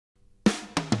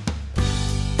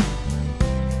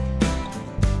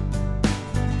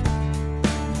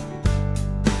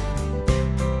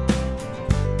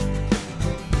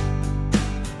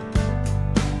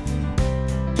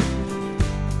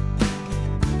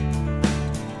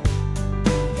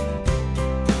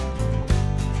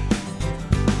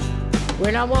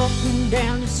When I'm walking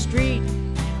down the street,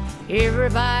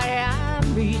 everybody I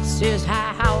meet says,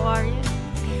 hi, how are you?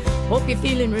 Hope you're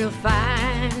feeling real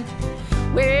fine.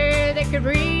 Where they could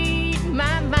read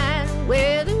my mind,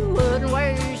 where they wouldn't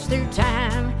waste their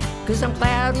time, 'cause I'm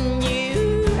clouding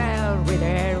you out with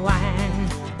that wine.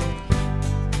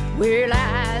 Well,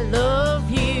 I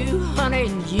love you, honey,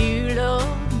 and you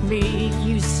love me.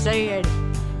 You said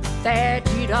that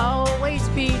you'd always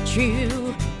be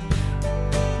true,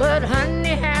 but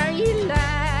honey, how you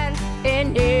lied,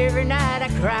 and every night I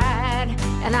cried,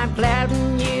 and I'm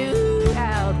clouding you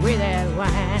out with that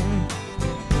wine.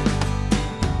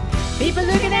 People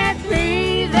looking at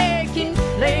me, they can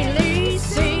plainly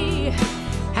see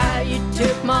how you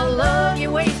took my love,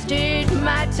 you wasted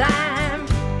my time.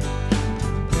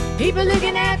 People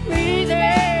looking at me,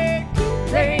 they can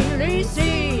plainly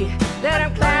see that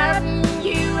I'm clouding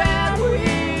you out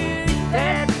with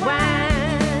that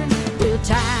wine. Well,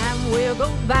 time will go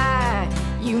by,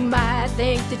 you might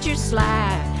think that you're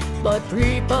sly, but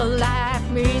people like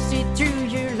me see through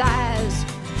your lies.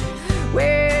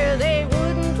 Well, they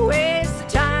wouldn't waste the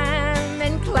time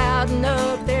and clouding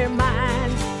up their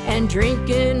mind and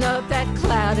drinking up that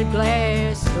clouded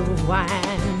glass of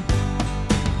wine.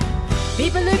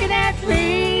 People looking at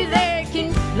me, they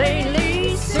can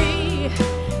plainly see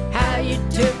how you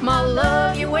took my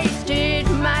love, you wasted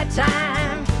my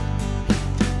time.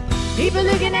 People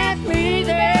looking at me,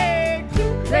 they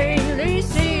can plainly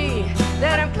see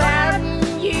that I'm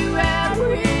clouding you out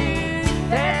with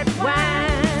that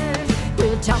wine.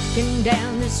 We're talking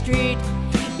down the street,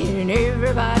 and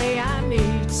everybody I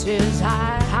meet says,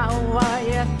 hi, how are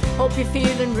you? Hope you're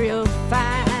feeling real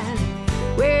fine.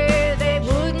 Where they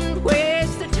wouldn't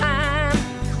waste the time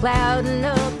clouding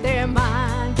up their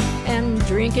mind and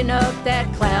drinking up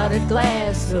that clouded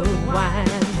glass of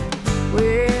wine.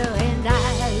 Well, and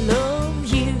I love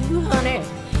you, honey,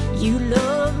 you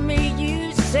love me.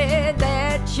 You said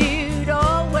that you'd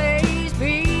always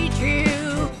be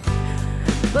true,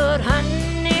 but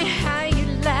honey, how you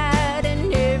lied,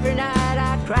 and every night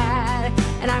I cried,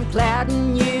 and I'm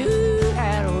clouding you